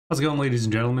How's it going, ladies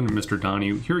and gentlemen? Mr.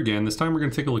 Donahue here again. This time we're going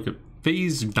to take a look at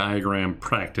phase diagram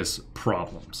practice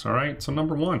problems. All right, so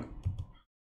number one,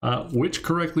 which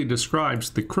correctly describes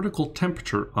the critical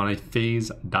temperature on a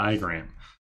phase diagram?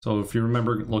 So if you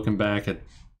remember looking back at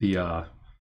the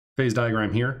phase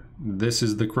diagram here, this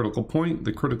is the critical point.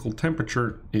 The critical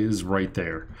temperature is right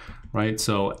there, right?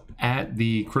 So at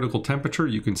the critical temperature,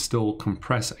 you can still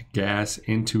compress a gas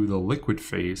into the liquid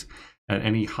phase. At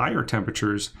any higher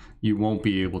temperatures, you won't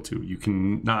be able to. You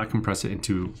cannot compress it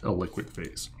into a liquid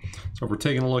phase. So if we're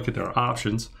taking a look at our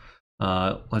options,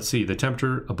 let's see, the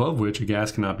temperature above which a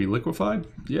gas cannot be liquefied.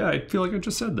 Yeah, I feel like I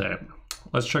just said that.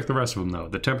 Let's check the rest of them though.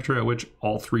 The temperature at which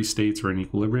all three states are in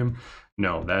equilibrium.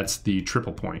 No, that's the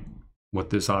triple point. What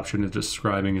this option is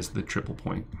describing is the triple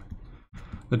point.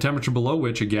 The temperature below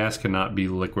which a gas cannot be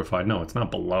liquefied. No, it's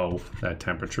not below that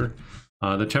temperature.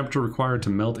 The temperature required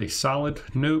to melt a solid,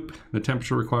 nope. The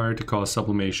temperature required to cause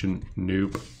sublimation,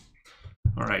 nope.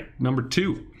 All right, number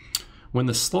two, when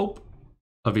the slope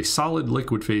of a solid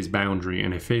liquid phase boundary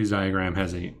in a phase diagram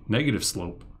has a negative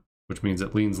slope, which means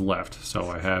it leans left. So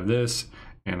I have this,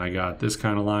 and I got this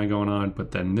kind of line going on, but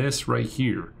then this right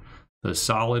here, the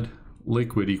solid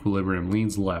liquid equilibrium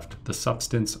leans left. The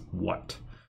substance, what?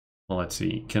 Well, let's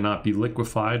see, cannot be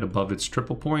liquefied above its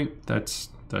triple point. That's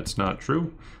not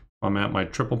true. If I'm at my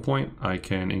triple point, I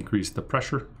can increase the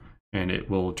pressure and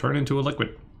it will turn into a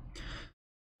liquid.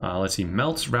 Let's see,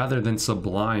 melts rather than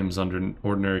sublimes under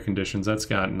ordinary conditions. That's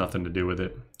got nothing to do with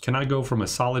it. Can I go from a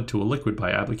solid to a liquid by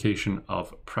application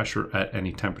of pressure at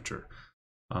any temperature?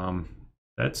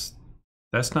 That's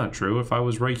not true. If I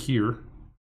was right here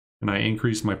and I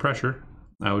increased my pressure,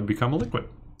 I would become a liquid.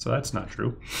 So that's not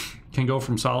true. Can go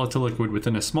from solid to liquid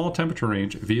within a small temperature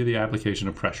range via the application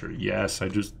of pressure. Yes, I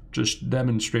just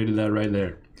demonstrated that right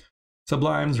there.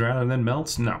 Sublimes rather than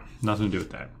melts? No, nothing to do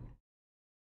with that.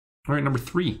 All right, number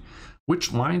three,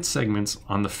 which line segments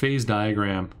on the phase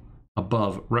diagram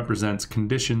above represents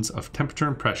conditions of temperature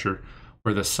and pressure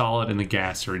where the solid and the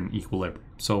gas are in equilibrium?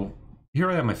 So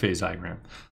here I have my phase diagram.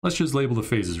 Let's just label the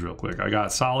phases real quick. I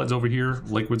got solids over here,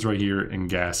 liquids right here, and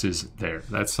gases there.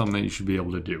 That's something that you should be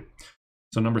able to do.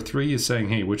 So number three is saying,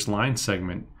 hey, which line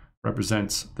segment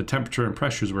represents the temperature and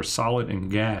pressures where solid and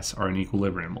gas are in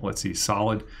equilibrium? Well, let's see,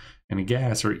 solid and a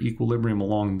gas are equilibrium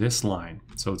along this line.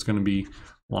 So it's going to be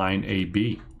line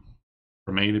AB.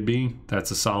 From A to B,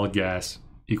 that's a solid gas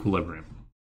equilibrium.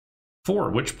 Four,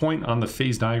 which point on the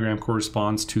phase diagram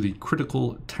corresponds to the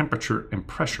critical temperature and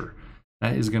pressure?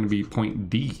 That is going to be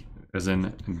point D, as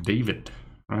in David,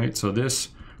 right? So this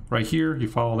right here, you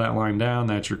follow that line down,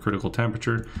 that's your critical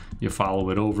temperature. You follow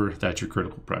it over, that's your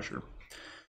critical pressure.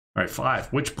 All right,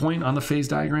 five, which point on the phase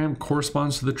diagram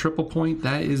corresponds to the triple point?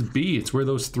 That is B. It's where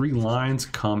those three lines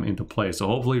come into play. So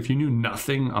hopefully if you knew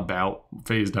nothing about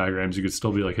phase diagrams, you could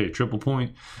still be like, hey, triple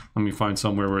point, let me find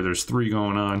somewhere where there's three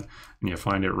going on, and you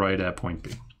find it right at point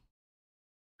B.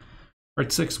 All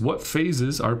right, six, what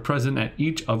phases are present at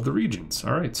each of the regions?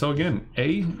 All right, so again,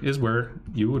 A is where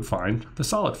you would find the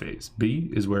solid phase.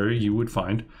 B is where you would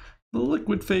find the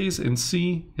liquid phase, and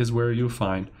C is where you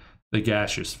find the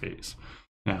gaseous phase.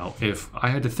 Now, if I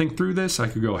had to think through this, I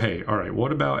could go, hey, all right,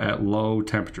 what about at low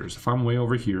temperatures? If I'm way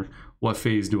over here, what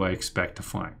phase do I expect to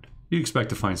find? You expect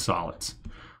to find solids.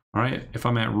 All right, if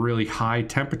I'm at really high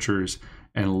temperatures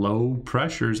and low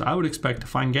pressures, I would expect to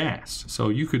find gas. So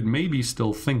you could maybe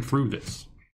still think through this.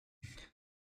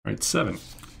 All right, seven,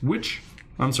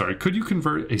 could you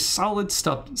convert a solid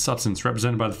substance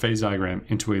represented by the phase diagram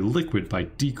into a liquid by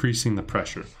decreasing the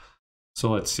pressure?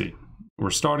 So let's see, we're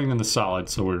starting in the solid,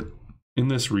 so we're in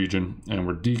this region and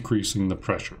we're decreasing the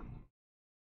pressure.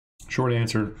 Short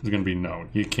answer is going to be no,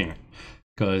 you can't,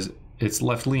 because it's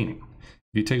left leaning.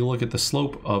 If you take a look at the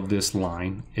slope of this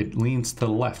line, it leans to the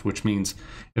left, which means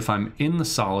if I'm in the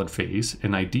solid phase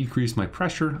and I decrease my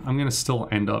pressure, I'm going to still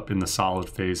end up in the solid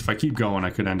phase. If I keep going, I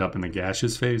could end up in the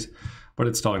gaseous phase, but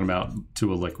it's talking about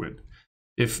to a liquid.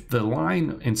 If the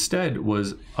line instead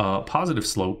was a positive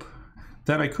slope,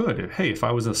 then I could. Hey, if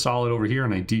I was a solid over here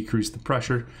and I decreased the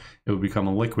pressure, it would become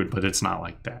a liquid, but it's not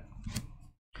like that.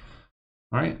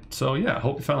 All right, so yeah, I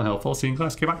hope you found it helpful. See you in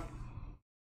class. Okay, bye.